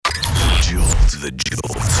The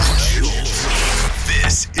Jolt.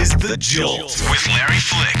 This is The Jolt with Larry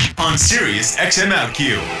Flick on Sirius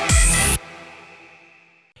XM-LQ.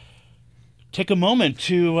 Take a moment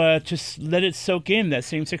to just let it soak in that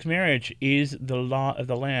same-sex marriage is the law of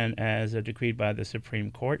the land as decreed by the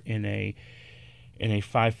Supreme Court in a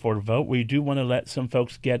 5-4 vote. We do want to let some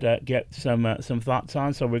folks get some thoughts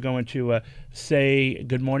on, so we're going to say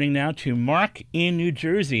good morning now to Mark in New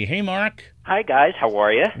Jersey. Hey, Mark. Hi, guys. How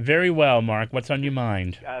are you? Very well, Mark. What's on your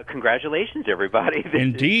mind? Congratulations, everybody.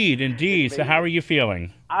 Indeed. So how are you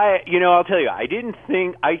feeling? I'll tell you, I didn't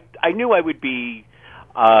think, I knew I would be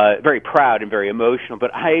very proud and very emotional,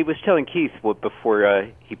 but I was telling Keith before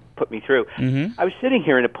he put me through, I was sitting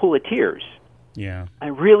here in a pool of tears. Yeah. I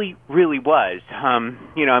really, really was.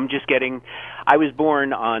 I was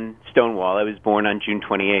born on Stonewall. I was born on June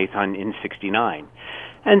 28th in 69.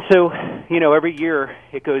 And so, every year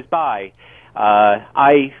it goes by.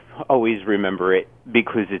 I always remember it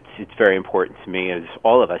because it's very important to me, as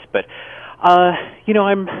all of us. But,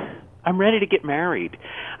 I'm ready to get married.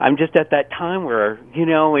 I'm just at that time where,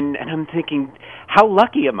 and I'm thinking, how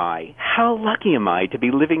lucky am I? How lucky am I to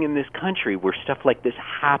be living in this country where stuff like this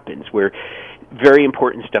happens, where very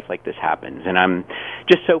important stuff like this happens? And I'm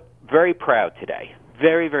just so very proud today.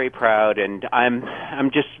 Very, very proud, and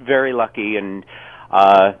I'm just very lucky, and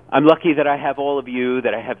I'm lucky that I have all of you,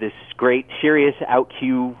 that I have this great Sirius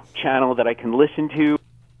OutQ channel that I can listen to.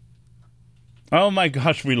 Oh my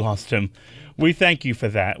gosh, we lost him. We thank you for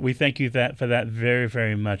that. We thank you for that very,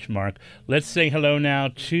 very much, Mark. Let's say hello now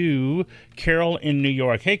to Carol in New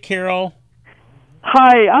York. Hey, Carol.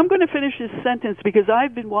 Hi, I'm going to finish this sentence because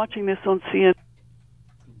I've been watching this on CNN.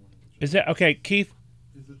 Is that okay, Keith?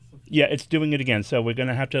 Yeah, it's doing it again. So we're going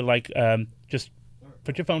to have to just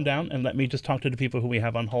put your phone down and let me just talk to the people who we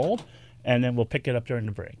have on hold, and then we'll pick it up during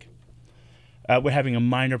the break. We're having a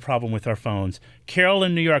minor problem with our phones. Carol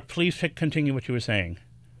in New York, please continue what you were saying.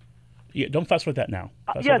 Yeah, don't fuss with that now.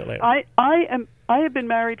 Fuss Yes, with it later. I have been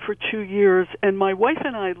married for 2 years, and my wife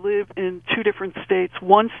and I live in two different states.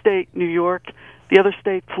 One state, New York, the other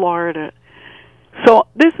state, Florida. So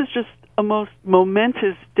this is just a most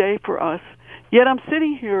momentous day for us. Yet I'm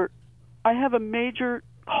sitting here, I have a major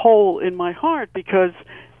hole in my heart because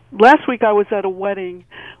last week I was at a wedding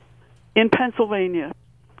in Pennsylvania.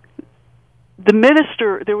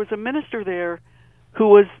 There was a minister there who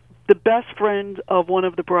was the best friend of one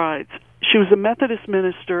of the brides. She was a Methodist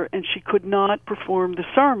minister, and she could not perform the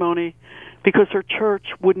ceremony because her church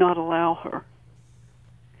would not allow her.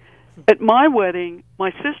 At my wedding,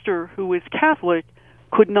 my sister, who is Catholic,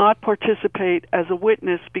 could not participate as a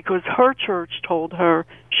witness because her church told her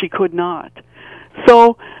she could not.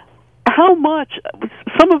 So how much,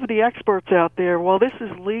 some of the experts out there, while this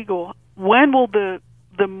is legal, when will the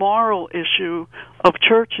moral issue of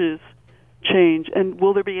churches change, and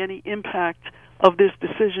will there be any impact of this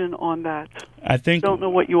decision on that? I don't know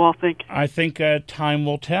what you all think. I think time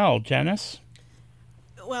will tell. Janice?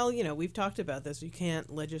 Well, we've talked about this. You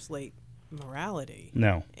can't legislate morality.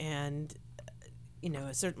 No. And,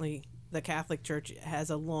 certainly the Catholic Church has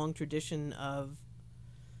a long tradition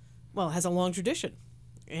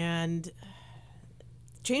And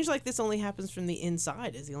change like this only happens from the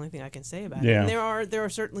inside is the only thing I can say about it. And there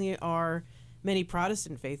certainly are many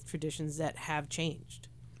Protestant faith traditions that have changed.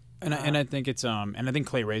 And I think it's and I think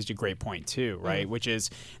Clay raised a great point too, right? Which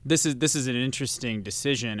is this is an interesting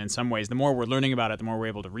decision in some ways. The more we're learning about it, the more we're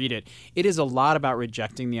able to read it. It is a lot about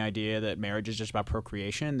rejecting the idea that marriage is just about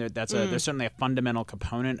procreation. There's certainly a fundamental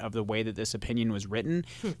component of the way that this opinion was written.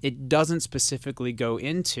 It doesn't specifically go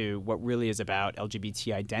into what really is about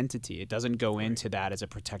LGBT identity. It doesn't go into that as a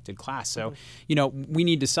protected class. So we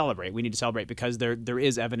need to celebrate. We need to celebrate because there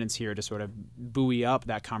is evidence here to sort of buoy up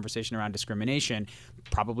that conversation around discrimination,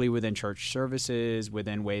 probably within church services,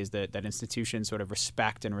 within ways that institutions sort of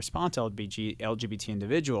respect and respond to LGBT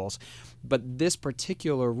individuals. But this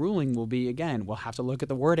particular ruling will be, again, we'll have to look at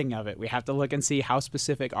the wording of it. We have to look and see how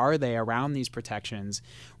specific are they around these protections.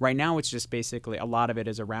 Right now, it's just basically a lot of it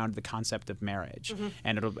is around the concept of marriage.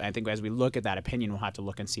 And I think as we look at that opinion, we'll have to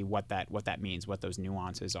look and see what that means, what those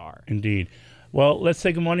nuances are. Indeed. Well, let's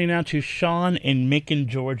say good morning now to Sean in Macon,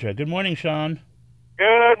 Georgia. Good morning, Sean.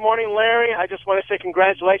 Good morning, Larry. I just want to say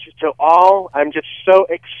congratulations to all. I'm just so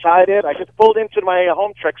excited. I just pulled into my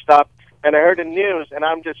home truck stop, and I heard the news, and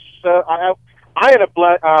I'm just so... I ended up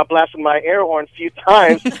blasting my air horn a few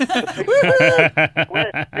times. Here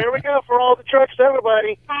we go for all the trucks,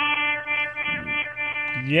 everybody.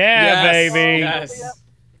 Yeah, yes, baby. Yes.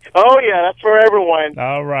 Oh, yeah, that's for everyone.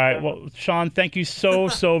 All right. Well, Sean, thank you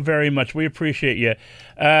so very much. We appreciate you.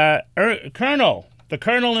 Colonel. The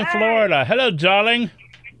Colonel in Florida. Hello, darling.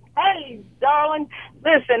 Hey, Hey, darling,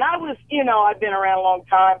 listen, I've been around a long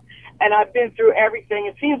time, and I've been through everything.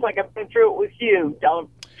 It seems like I've been through it with you.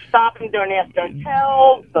 Stopping, don't ask, don't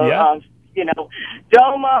tell,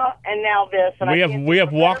 DOMA, and now this. And we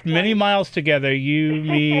have walked many miles together, you,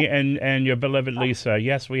 me, and your beloved Lisa.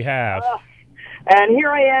 Yes, we have. And here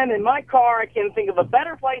I am in my car. I can't think of a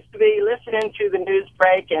better place to be listening to the news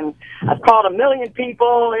break. And I've called 1 million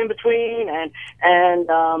people in between. And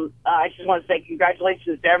I just want to say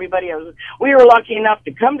congratulations to everybody. We were lucky enough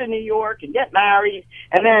to come to New York and get married.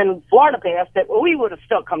 And then Florida passed it. Well, we would have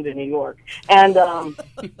still come to New York. And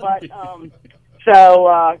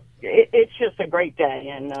it's just a great day.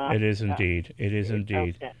 And it is indeed. It is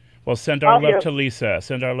indeed. Okay. Well, send our love to Lisa.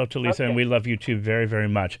 Send our love to Lisa, and we love you too very, very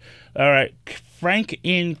much. All right, Frank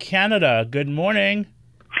in Canada, good morning.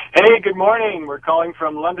 Hey, good morning. We're calling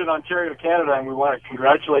from London, Ontario, Canada, and we want to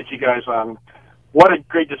congratulate you guys on what a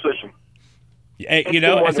great decision. Hey,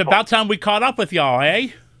 it's about time we caught up with y'all, eh?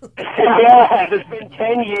 Yeah, it's been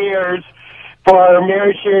 10 years for our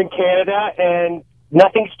marriage here in Canada, and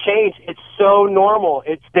nothing's changed. It's so normal.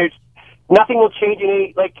 There's nothing will change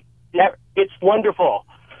it's wonderful.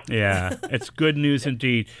 Yeah, it's good news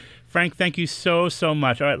indeed. Frank, thank you so, so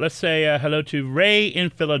much. All right, let's say hello to Ray in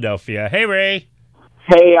Philadelphia. Hey, Ray.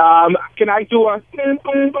 Hey, can I do a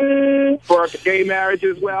for gay marriage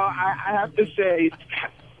as well? I have to say,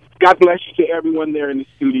 God bless you to everyone there in the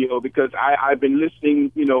studio, because I've been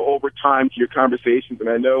listening, over time to your conversations, and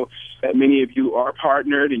I know that many of you are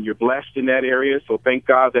partnered and you're blessed in that area. So thank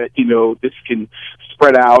God that, this can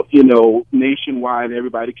spread out, nationwide, and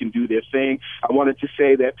everybody can do their thing. I wanted to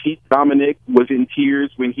say that Pete Dominic was in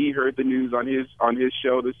tears when he heard the news on his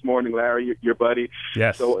show this morning, Larry, your buddy.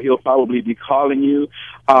 Yes. So he'll probably be calling you.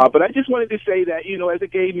 But I just wanted to say that, as a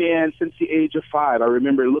gay man since the age of 5, I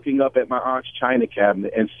remember looking up at my aunt's china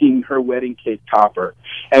cabinet and seeing her wedding cake topper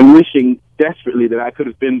and wishing desperately that I could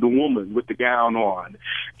have been the woman with the gown on,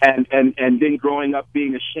 and then growing up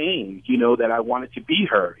being ashamed, that I wanted to be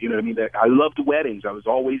her. That I loved weddings. I was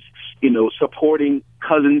always, supporting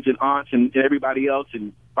cousins and aunts and everybody else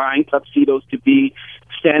and buying tuxedos to be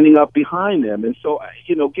standing up behind them. And so,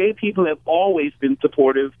 gay people have always been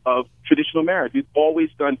supportive of traditional marriage. We've always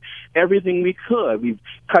done everything we could. We've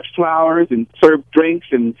cut flowers and served drinks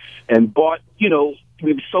and bought,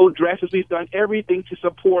 we've sold dresses. We've done everything to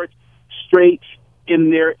support straight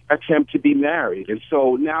in their attempt to be married. And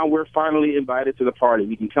so now we're finally invited to the party.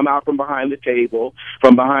 We can come out from behind the table,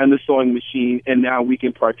 from behind the sewing machine, and now we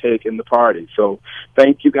can partake in the party. So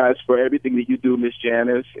thank you guys for everything that you do, Miss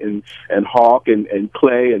Janice and Hawk and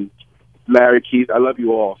Clay and Larry, Keith. I love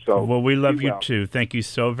you all. So well, we love you too. Thank you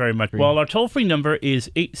so very much. Well, our toll-free number is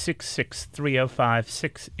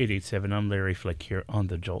 866-305-6887. I'm Larry Flick here on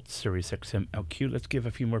the Jolt Sirius XM LQ. Let's give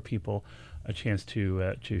a few more people a chance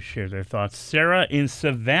to share their thoughts. Sarah in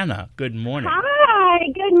Savannah, good morning. Hi,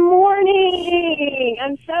 good morning.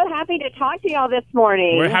 I'm so happy to talk to y'all this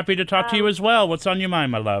morning. We're happy to talk to you as well. What's on your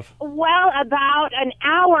mind, my love? Well, about an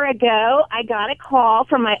hour ago, I got a call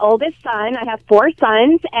from my oldest son. I have 4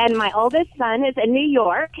 sons, and my oldest son is in New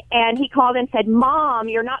York, and he called and said, Mom,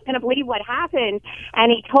 you're not going to believe what happened.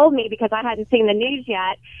 And he told me because I hadn't seen the news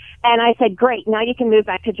yet. And I said, great, now you can move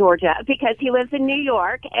back to Georgia, because he lives in New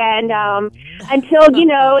York. And until,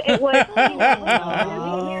 it was, in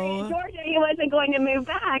Georgia, he wasn't going to move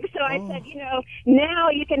back. So I said,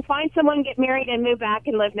 now you can find someone, get married, and move back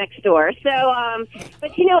and live next door. So,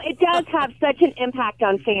 but, it does have such an impact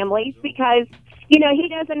on families, because, he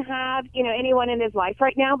doesn't have, anyone in his life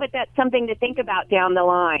right now, but that's something to think about down the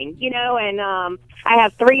line, and I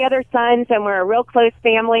have 3 other sons, and we're a real close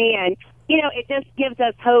family, and it just gives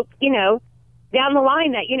us hope, down the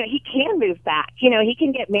line that, he can move back. He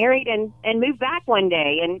can get married and move back one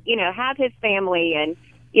day and, have his family and,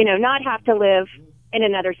 not have to live in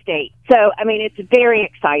another state. So, it's very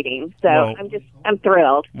exciting. So well, I'm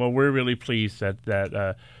thrilled. Well, we're really pleased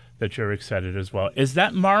that you're excited as well. Is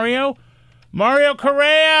that Mario? Mario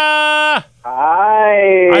Correa!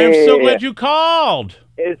 Hi! I am so glad you called.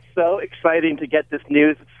 It's so exciting to get this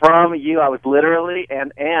news from you. I was literally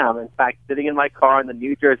and am, in fact, sitting in my car on the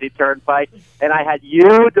New Jersey Turnpike, and I had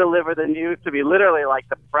you deliver the news to me, literally like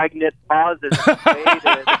the pregnant pauses waited for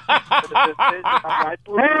the decision. I'm like,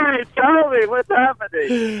 please tell me what's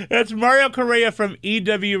happening. That's Mario Correa from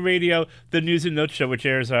EW Radio, the News and Notes Show, which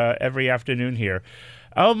airs every afternoon here.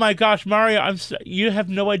 Oh, my gosh, Mario, you have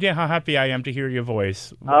no idea how happy I am to hear your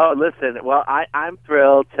voice. Oh, listen, well, I'm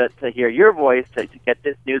thrilled to hear your voice, to get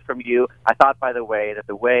this news from you. I thought, by the way, that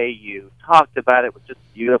the way you talked about it was just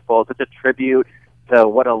beautiful, such a tribute to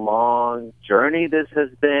what a long journey this has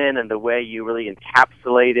been, and the way you really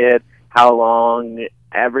encapsulated how long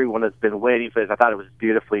everyone has been waiting for this. I thought it was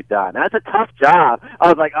beautifully done. That's a tough job.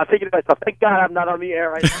 I was thinking to myself, thank God I'm not on the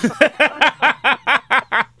air right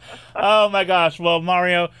now. Oh, my gosh. Well,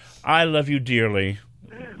 Mario, I love you dearly.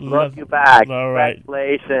 Love you back. All right.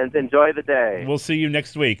 Congratulations. Enjoy the day. We'll see you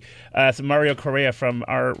next week. So Mario Correa from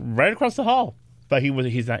right across the hall. But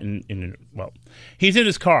he's not he's in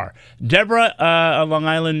his car. Deborah, Long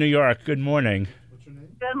Island, New York. Good morning. What's your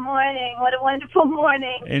name? Good morning. What a wonderful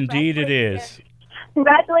morning. Indeed it is.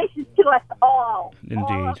 Congratulations to us all. Indeed.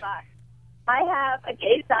 All of us. I have a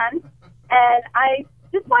gay son, and I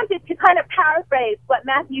just wanted to kind of paraphrase what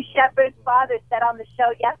Matthew Shepard's father said on the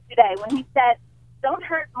show yesterday when he said, "Don't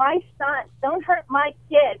hurt my son. Don't hurt my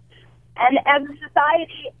kids." And as a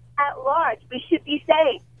society at large, we should be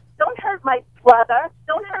saying, don't hurt my brother,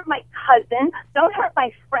 don't hurt my cousin, don't hurt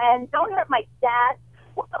my friend, don't hurt my dad.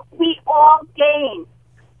 We all gain.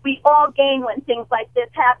 We all gain when things like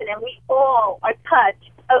this happen, and we all are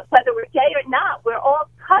touched. Whether we're gay or not, we're all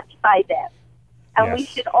touched by this. And we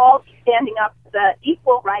should all be standing up for the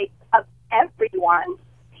equal rights of everyone.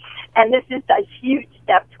 And this is a huge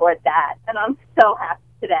step toward that. And I'm so happy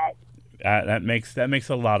today. That makes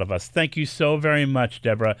a lot of us. Thank you so very much,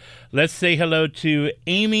 Deborah. Let's say hello to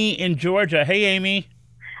Amy in Georgia. Hey, Amy.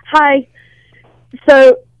 Hi.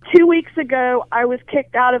 So 2 weeks ago, I was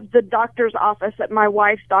kicked out of the doctor's office at my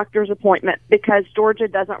wife's doctor's appointment because Georgia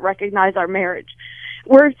doesn't recognize our marriage.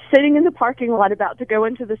 We're sitting in the parking lot about to go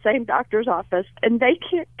into the same doctor's office, and they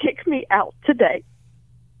can't kick me out today.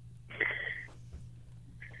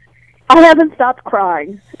 I haven't stopped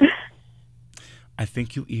crying. I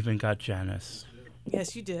think you even got Janice.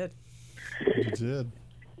 Yes, you did. You did.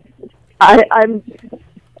 I'm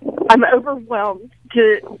overwhelmed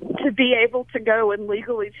to be able to go and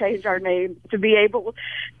legally change our name, to be able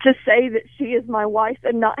to say that she is my wife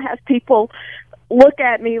and not have people look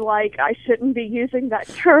at me like I shouldn't be using that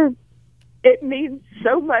term. It means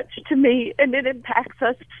so much to me, and it impacts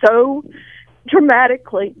us so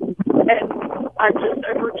dramatically, and I'm just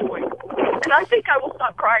overjoyed. And I think I will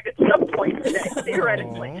stop crying at some point today,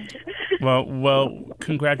 theoretically. Well,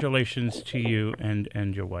 congratulations to you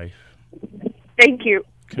and your wife. Thank you.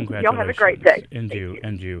 Congratulations. Y'all have a great day. And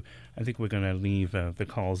you. I think we're going to leave the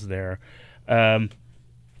calls there.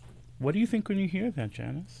 What do you think when you hear that,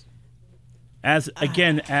 Janice? As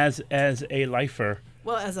a lifer,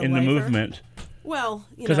 in the movement. Well,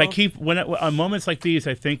 because I keep on moments like these,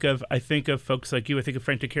 I think of folks like you. I think of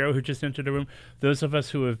Frank DeCaro, who just entered the room. Those of us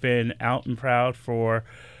who have been out and proud for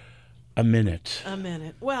a minute.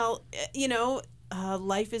 Well,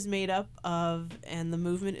 life is made up of, and the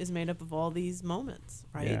movement is made up of all these moments,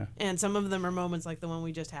 right? Yeah. And some of them are moments like the one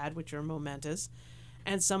we just had, which are momentous.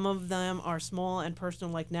 And some of them are small and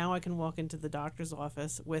personal, like now I can walk into the doctor's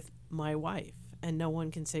office with my wife, and no one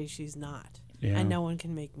can say she's not. Yeah. And no one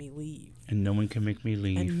can make me leave. Isn't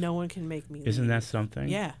that something?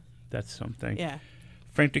 Yeah. That's something. Yeah.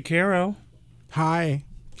 Frank DeCaro. Hi.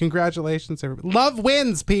 Congratulations, everybody. Love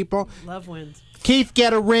wins, people. Love wins. Keith,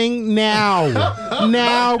 get a ring now.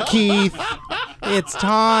 Now, Keith. It's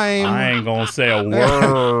time. I ain't going to say a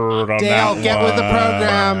word on Dale, that get one. with the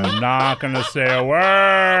program. I'm not going to say a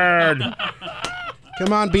word.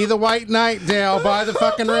 Come on, be the white knight, Dale. Buy the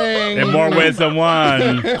fucking ring. In more ways than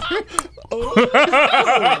one. All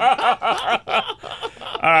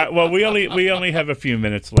right. Well, we only have a few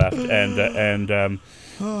minutes left, and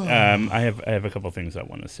I have a couple things I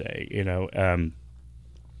want to say.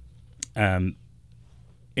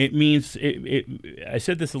 It means it. I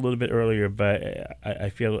said this a little bit earlier, but I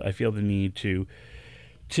feel the need to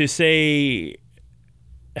say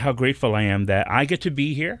how grateful I am that I get to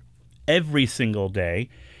be here every single day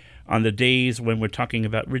on the days when we're talking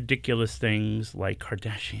about ridiculous things like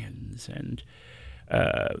Kardashians, and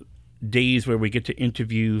days where we get to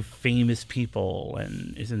interview famous people,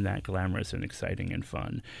 and isn't that glamorous and exciting and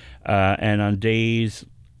fun? And on days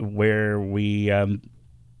where we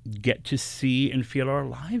get to see and feel our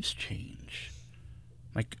lives change.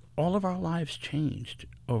 Like all of our lives changed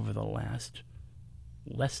over the last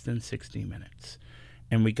less than 60 minutes.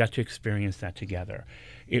 And we got to experience that together.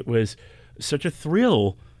 It was such a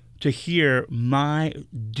thrill to hear my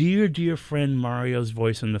dear, dear friend Mario's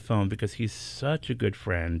voice on the phone, because he's such a good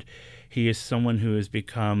friend. He is someone who has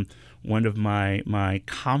become one of my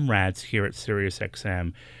comrades here at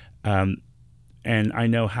SiriusXM. And I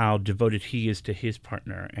know how devoted he is to his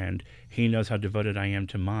partner, and he knows how devoted I am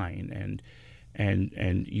to mine.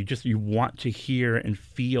 And you want to hear and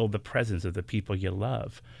feel the presence of the people you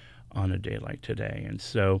love on a day like today. And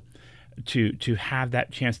so to have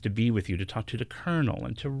that chance to be with you, to talk to the Colonel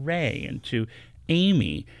and to Ray and to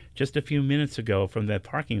Amy just a few minutes ago from the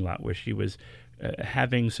parking lot where she was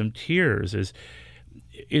having some tears is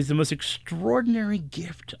the most extraordinary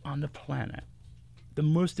gift on the planet. The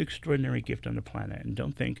most extraordinary gift on the planet, and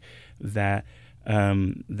don't think that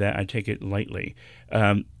that I take it lightly.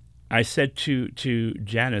 I said to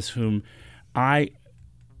Janice, whom I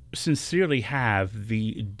sincerely have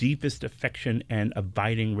the deepest affection and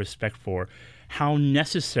abiding respect for, how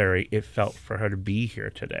necessary it felt for her to be here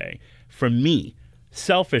today. For me,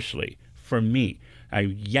 selfishly, for me. I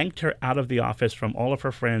yanked her out of the office from all of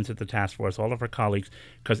her friends at the task force, all of her colleagues,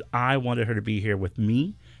 because I wanted her to be here with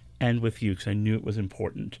me and with you, because I knew it was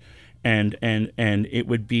important. And it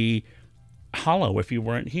would be hollow if you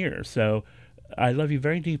weren't here. So I love you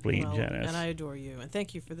very deeply, Janice. And I adore you. And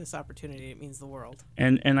thank you for this opportunity. It means the world.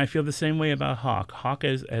 And I feel the same way about Hawk. Hawk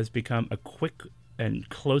has become a quick and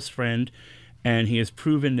close friend, and he has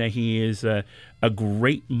proven that he is a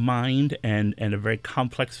great mind and a very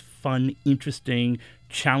complex, fun, interesting,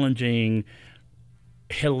 challenging,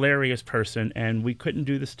 hilarious person. And we couldn't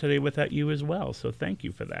do this today without you as well. So thank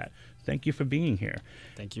you for that. Thank you for being here.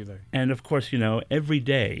 Thank you, Larry. And of course, every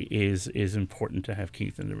day is important to have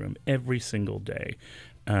Keith in the room. Every single day.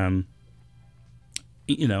 I'm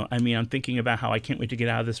thinking about how I can't wait to get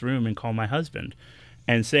out of this room and call my husband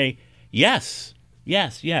and say, yes,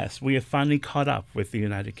 we have finally caught up with the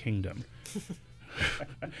United Kingdom.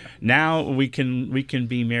 Now we can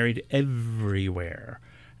be married everywhere,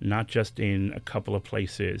 not just in a couple of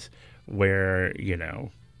places where,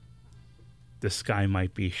 the sky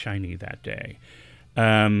might be shiny that day.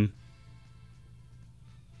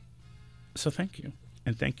 So thank you.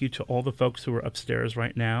 And thank you to all the folks who are upstairs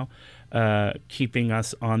right now, keeping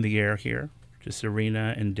us on the air here, to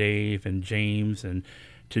Serena and Dave and James, and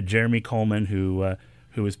to Jeremy Coleman, who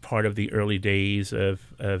is part of the early days of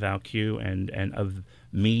OutQ and of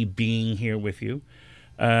me being here with you.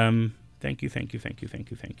 Thank you.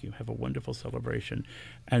 Have a wonderful celebration.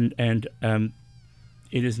 And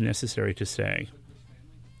it is necessary to say,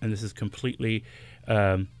 and this is completely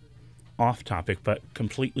off topic, but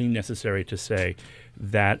completely necessary to say,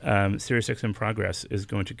 that SiriusXM Progress is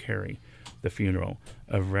going to carry the funeral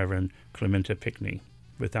of Reverend Clementa Pinckney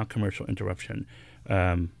without commercial interruption.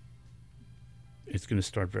 It's going to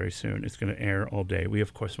start very soon. It's going to air all day. We,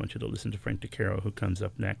 of course, want you to listen to Frank DeCaro, who comes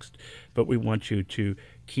up next. But we want you to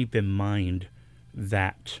keep in mind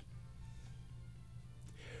that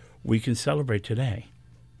we can celebrate today,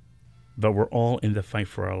 but we're all in the fight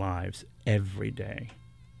for our lives every day.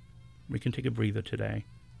 We can take a breather today.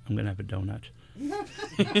 I'm going to have a donut.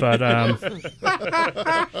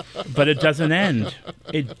 But it doesn't end.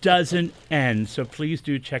 It doesn't end. So please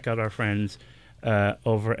do check out our friends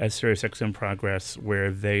over at SiriusXM Progress,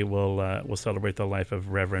 where they will celebrate the life of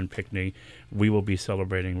Reverend Pinckney. We will be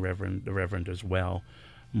celebrating the Reverend as well.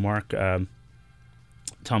 Mark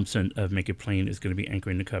Thompson of Make It Plain is going to be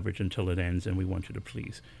anchoring the coverage until it ends, and we want you to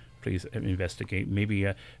please investigate. Maybe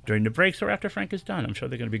during the breaks or after Frank is done. I'm sure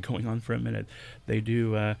they're going to be going on for a minute. They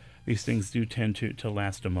do. These things do tend to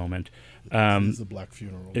last a moment. It is a black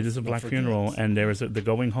funeral. It is a black funeral, and the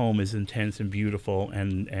going home is intense and beautiful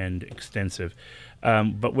and extensive.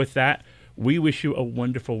 But with that, we wish you a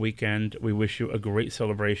wonderful weekend. We wish you a great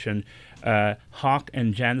celebration. Hawk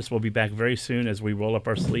and Janice will be back very soon as we roll up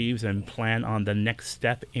our sleeves and plan on the next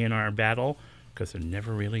step in our battle, because it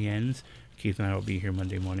never really ends. Keith and I will be here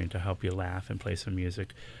Monday morning to help you laugh and play some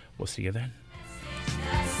music. We'll see you then.